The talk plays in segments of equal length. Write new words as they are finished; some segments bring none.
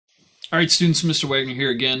All right, students, Mr. Wagner here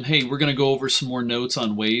again. Hey, we're going to go over some more notes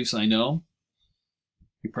on waves. I know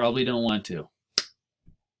you probably don't want to.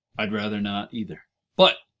 I'd rather not either.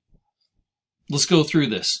 But let's go through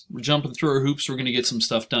this. We're jumping through our hoops. We're going to get some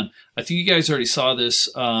stuff done. I think you guys already saw this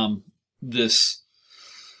this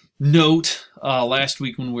note last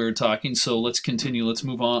week when we were talking, so let's continue. Let's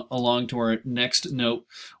move on along to our next note.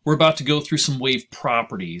 We're about to go through some wave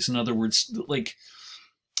properties. In other words, like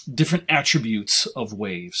different attributes of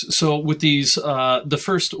waves. So with these, the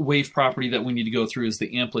first wave property that we need to go through is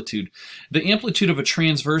the amplitude. The amplitude of a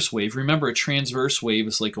transverse wave, remember a transverse wave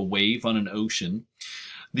is like a wave on an ocean.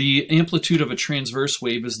 The amplitude of a transverse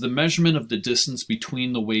wave is the measurement of the distance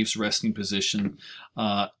between the wave's resting position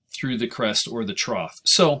through the crest or the trough.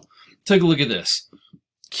 So take a look at this.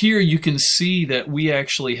 Here you can see that we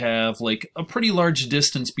actually have like a pretty large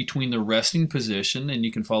distance between the resting position, and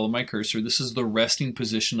you can follow my cursor. This is the resting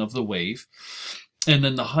position of the wave. And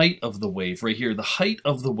then the height of the wave right here. The height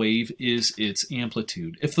of the wave is its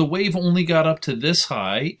amplitude. If the wave only got up to this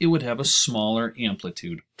high, it would have a smaller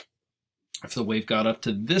amplitude. If the wave got up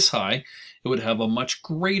to this high, it would have a much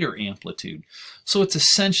greater amplitude. So it's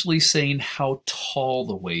essentially saying how tall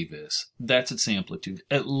the wave is. That's its amplitude,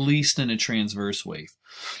 at least in a transverse wave.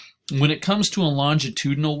 When it comes to a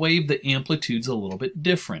longitudinal wave, the amplitude's a little bit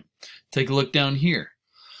different. Take a look down here.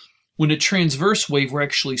 When a transverse wave, we're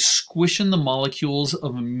actually squishing the molecules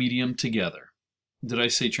of a medium together. Did I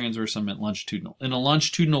say transverse? I meant longitudinal. In a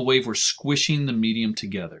longitudinal wave, we're squishing the medium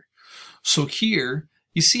together. So here,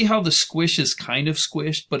 you see how the squish is kind of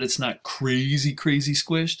squished, but it's not crazy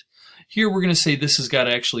squished? Here we're going to say this has got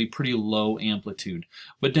actually pretty low amplitude.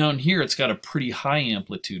 But down here it's got a pretty high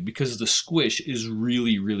amplitude because the squish is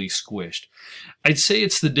really squished. I'd say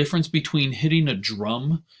it's the difference between hitting a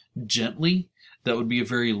drum gently, that would be a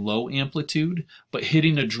very low amplitude, but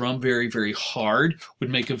hitting a drum very hard would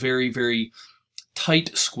make a very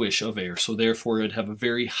tight squish of air. So therefore it'd have a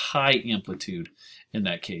very high amplitude in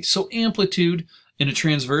that case. So amplitude in a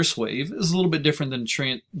transverse wave is a little bit different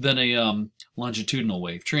than a longitudinal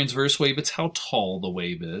wave. Transverse wave, it's how tall the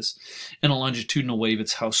wave is. In a longitudinal wave,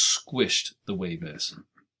 it's how squished the wave is.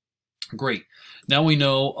 Great. Now we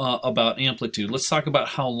know about amplitude. Let's talk about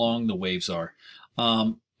how long the waves are.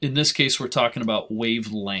 In this case, we're talking about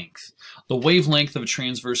wavelength. The wavelength of a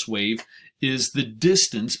transverse wave is the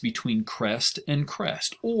distance between crest and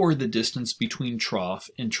crest, or the distance between trough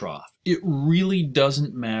and trough. It really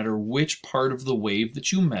doesn't matter which part of the wave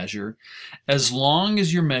that you measure, as long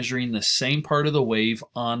as you're measuring the same part of the wave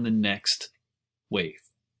on the next wave,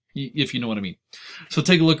 if you know what I mean. So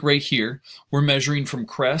take a look right here. We're measuring from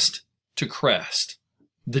crest to crest.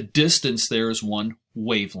 The distance there is one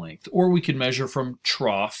wavelength, or we can measure from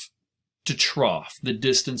trough to trough. The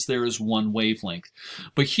distance there is one wavelength.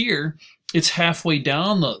 But here, it's halfway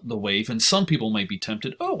down the wave, and some people might be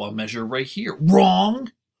tempted, oh, I'll measure right here. Wrong!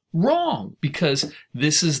 Wrong! Because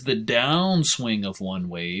this is the downswing of one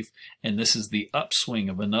wave, and this is the upswing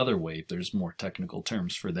of another wave. There's more technical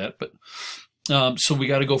terms for that, but so we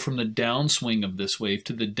got to go from the downswing of this wave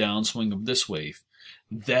to the downswing of this wave.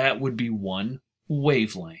 That would be one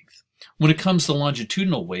wavelength. When it comes to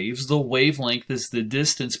longitudinal waves, the wavelength is the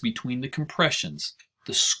distance between the compressions,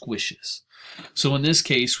 the squishes. So in this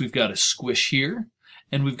case, we've got a squish here,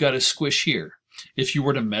 and we've got a squish here. If you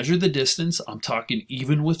were to measure the distance, I'm talking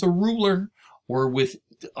even with a ruler or with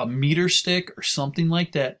a meter stick or something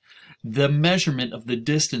like that, the measurement of the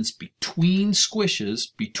distance between squishes,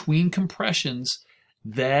 between compressions,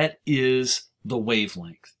 that is the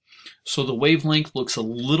wavelength. So the wavelength looks a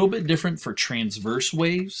little bit different for transverse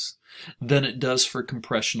waves than it does for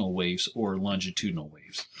compressional waves or longitudinal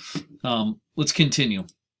waves. Let's continue.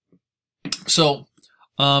 So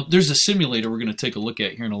there's a simulator we're going to take a look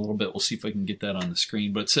at here in a little bit. We'll see if I can get that on the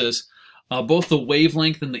screen. But it says both the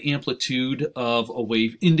wavelength and the amplitude of a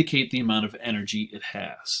wave indicate the amount of energy it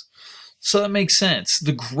has. So that makes sense.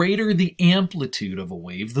 The greater the amplitude of a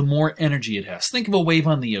wave, the more energy it has. Think of a wave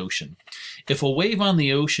on the ocean. If a wave on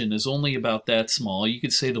the ocean is only about that small, you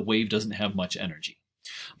could say the wave doesn't have much energy.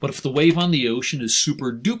 But if the wave on the ocean is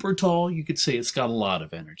super duper tall, you could say it's got a lot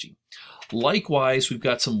of energy. Likewise, we've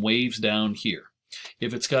got some waves down here.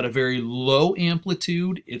 If it's got a very low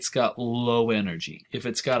amplitude, it's got low energy. If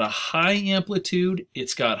it's got a high amplitude,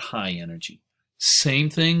 it's got high energy. Same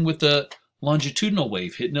thing with the longitudinal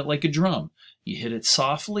wave, hitting it like a drum. You hit it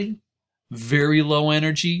softly, very low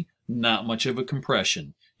energy, not much of a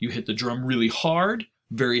compression. You hit the drum really hard,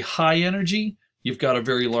 very high energy, you've got a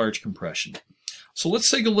very large compression. So let's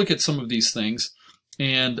take a look at some of these things,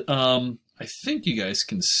 and I think you guys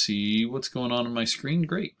can see what's going on my screen.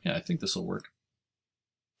 Great. Yeah, I think this will work.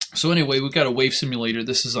 So anyway, we've got a wave simulator.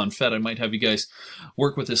 This is on FET. I might have you guys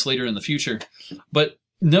work with this later in the future. But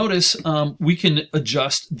notice we can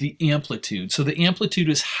adjust the amplitude. So the amplitude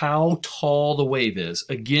is how tall the wave is.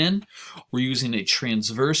 Again, we're using a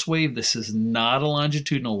transverse wave. This is not a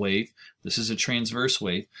longitudinal wave. This is a transverse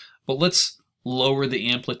wave. But let's lower the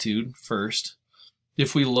amplitude first.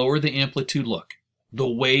 If we lower the amplitude, look, the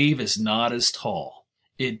wave is not as tall.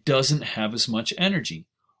 It doesn't have as much energy.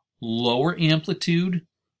 Lower amplitude,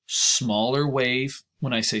 smaller wave.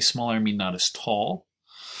 When I say smaller, I mean not as tall.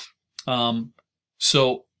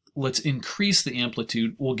 So let's increase the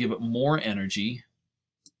amplitude. We'll give it more energy.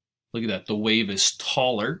 Look at that. The wave is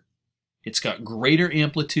taller. It's got greater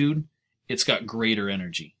amplitude. It's got greater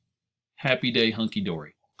energy. Happy day,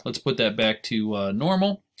 hunky-dory. Let's put that back to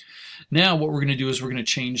normal. Now what we're going to do is we're going to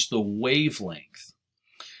change the wavelength.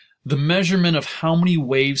 The measurement of how many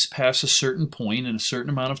waves pass a certain point in a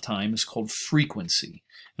certain amount of time is called frequency.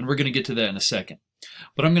 And we're going to get to that in a second.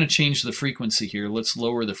 But I'm going to change the frequency here. Let's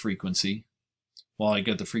lower the frequency. Well, I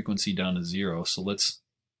got the frequency down to 0. So let's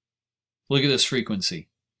look at this frequency,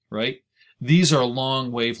 right? These are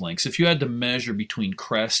long wavelengths. If you had to measure between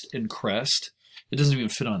crest and crest, it doesn't even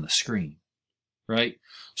fit on the screen, right?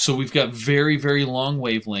 So we've got very, very long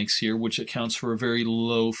wavelengths here, which accounts for a very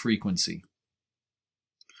low frequency.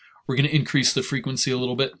 We're going to increase the frequency a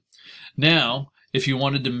little bit. Now, if you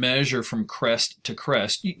wanted to measure from crest to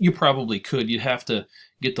crest, you probably could. You'd have to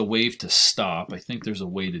get the wave to stop. I think there's a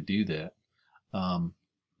way to do that. I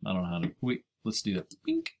don't know how to. Let's do that.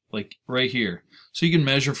 Like right here. So you can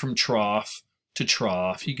measure from trough to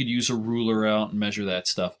trough. You could use a ruler out and measure that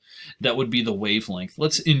stuff. That would be the wavelength.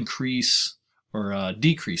 Let's increase or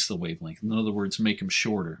decrease the wavelength. In other words, make them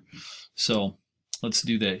shorter. So let's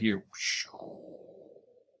do that here.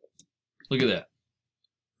 Look at that.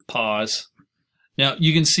 Pause. Now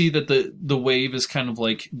you can see that the wave is kind of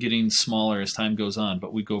like getting smaller as time goes on,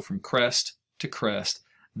 but we go from crest to crest.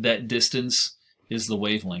 That distance is the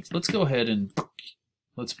wavelength. Let's go ahead and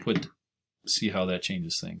let's see how that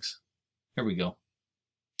changes things. There we go.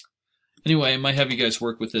 Anyway, I might have you guys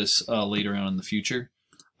work with this later on in the future.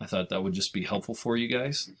 I thought that would just be helpful for you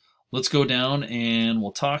guys. Let's go down and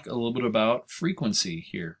we'll talk a little bit about frequency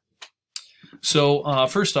here. So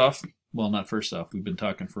first off, well, not first off, we've been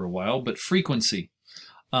talking for a while, but frequency.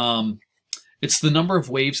 It's the number of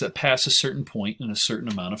waves that pass a certain point in a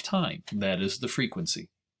certain amount of time. That is the frequency.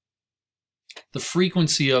 The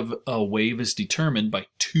frequency of a wave is determined by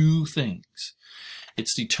two things.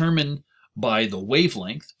 It's determined by the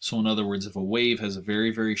wavelength. So in other words, if a wave has a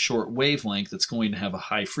very, very short wavelength, it's going to have a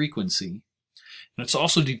high frequency. And it's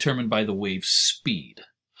also determined by the wave's speed.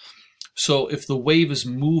 So if the wave is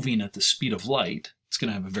moving at the speed of light, it's going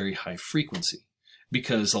to have a very high frequency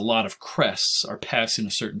because a lot of crests are passing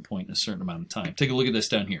a certain point in a certain amount of time. Take a look at this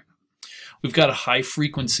down here. We've got a high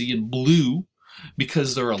frequency in blue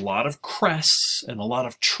because there are a lot of crests and a lot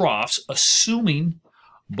of troughs, assuming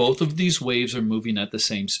both of these waves are moving at the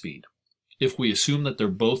same speed. If we assume that they're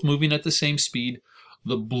both moving at the same speed,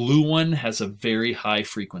 the blue one has a very high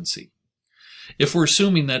frequency. If we're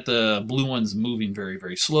assuming that the blue one's moving very,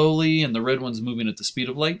 very slowly and the red one's moving at the speed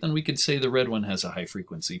of light, then we could say the red one has a high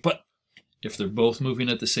frequency. But if they're both moving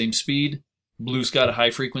at the same speed, blue's got a high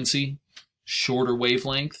frequency, shorter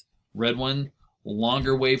wavelength, red one,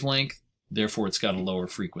 longer wavelength, therefore it's got a lower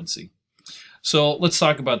frequency. So let's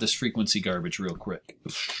talk about this frequency garbage real quick.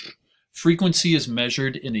 Frequency is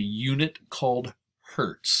measured in a unit called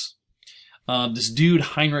hertz. This dude,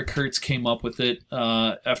 Heinrich Hertz, came up with it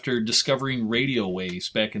after discovering radio waves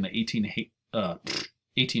back in the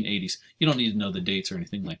 1880s. You don't need to know the dates or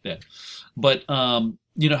anything like that. But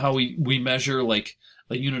you know how we measure like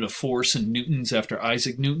a unit of force in newtons after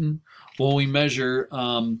Isaac Newton? Well, we measure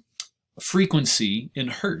frequency in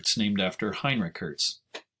hertz, named after Heinrich Hertz.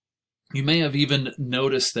 You may have even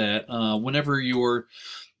noticed that whenever you're,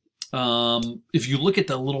 if you look at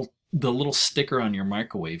the little sticker on your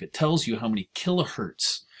microwave, it tells you how many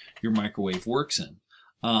kilohertz your microwave works in.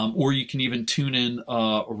 Or you can even tune in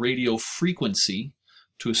a radio frequency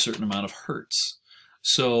to a certain amount of hertz.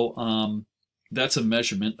 So that's a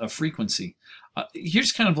measurement of frequency.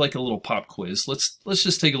 Here's kind of like a little pop quiz. Let's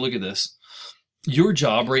just take a look at this. Your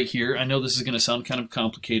job right here, I know this is going to sound kind of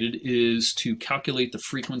complicated, is to calculate the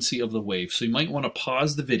frequency of the wave. So you might want to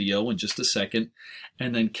pause the video in just a second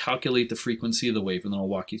and then calculate the frequency of the wave, and then I'll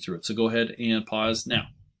walk you through it. So go ahead and pause now.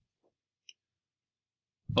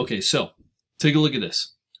 Okay, so take a look at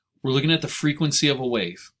this. We're looking at the frequency of a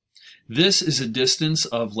wave. This is a distance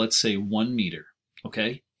of, let's say, 1 meter,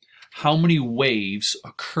 okay? How many waves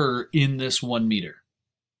occur in this 1 meter?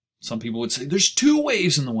 Some people would say, there's 2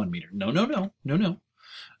 waves in the 1 meter. No.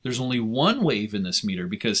 There's only one wave in this meter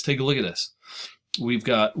because take a look at this. We've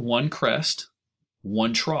got one crest,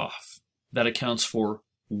 one trough. That accounts for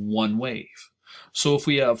one wave. So if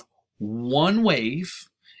we have one wave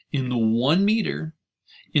in the 1 meter,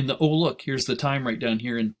 oh look, here's the time right down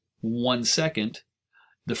here in 1 second,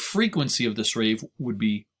 the frequency of this wave would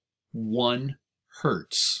be 1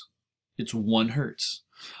 hertz. It's 1 hertz.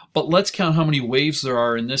 But let's count how many waves there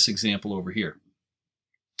are in this example over here.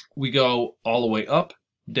 We go all the way up,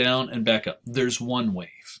 down, and back up. There's 1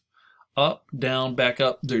 wave. Up, down, back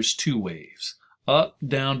up, there's 2 waves. Up,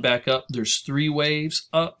 down, back up, there's 3 waves.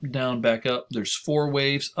 Up, down, back up, there's 4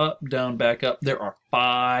 waves. Up, down, back up, there are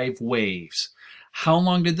 5 waves. How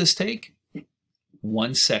long did this take?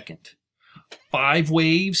 1 second. 5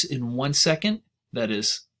 waves in 1 second, that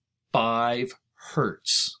is 5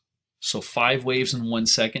 hertz. So 5 waves in 1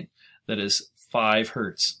 second, that is 5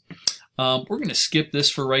 hertz. We're going to skip this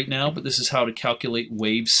for right now, but this is how to calculate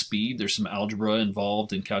wave speed. There's some algebra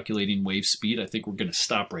involved in calculating wave speed. I think we're going to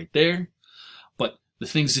stop right there. But the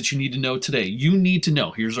things that you need to know today, you need to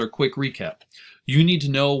know, here's our quick recap. You need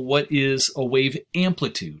to know what is a wave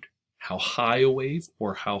amplitude, how high a wave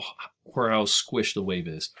or how squished the wave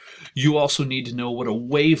is. You also need to know what a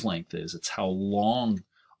wavelength is. It's how long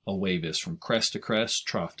a wave is from crest to crest,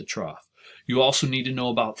 trough to trough. You also need to know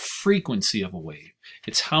about frequency of a wave.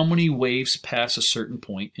 It's how many waves pass a certain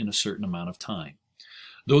point in a certain amount of time.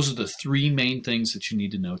 Those are the 3 main things that you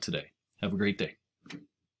need to know today. Have a great day.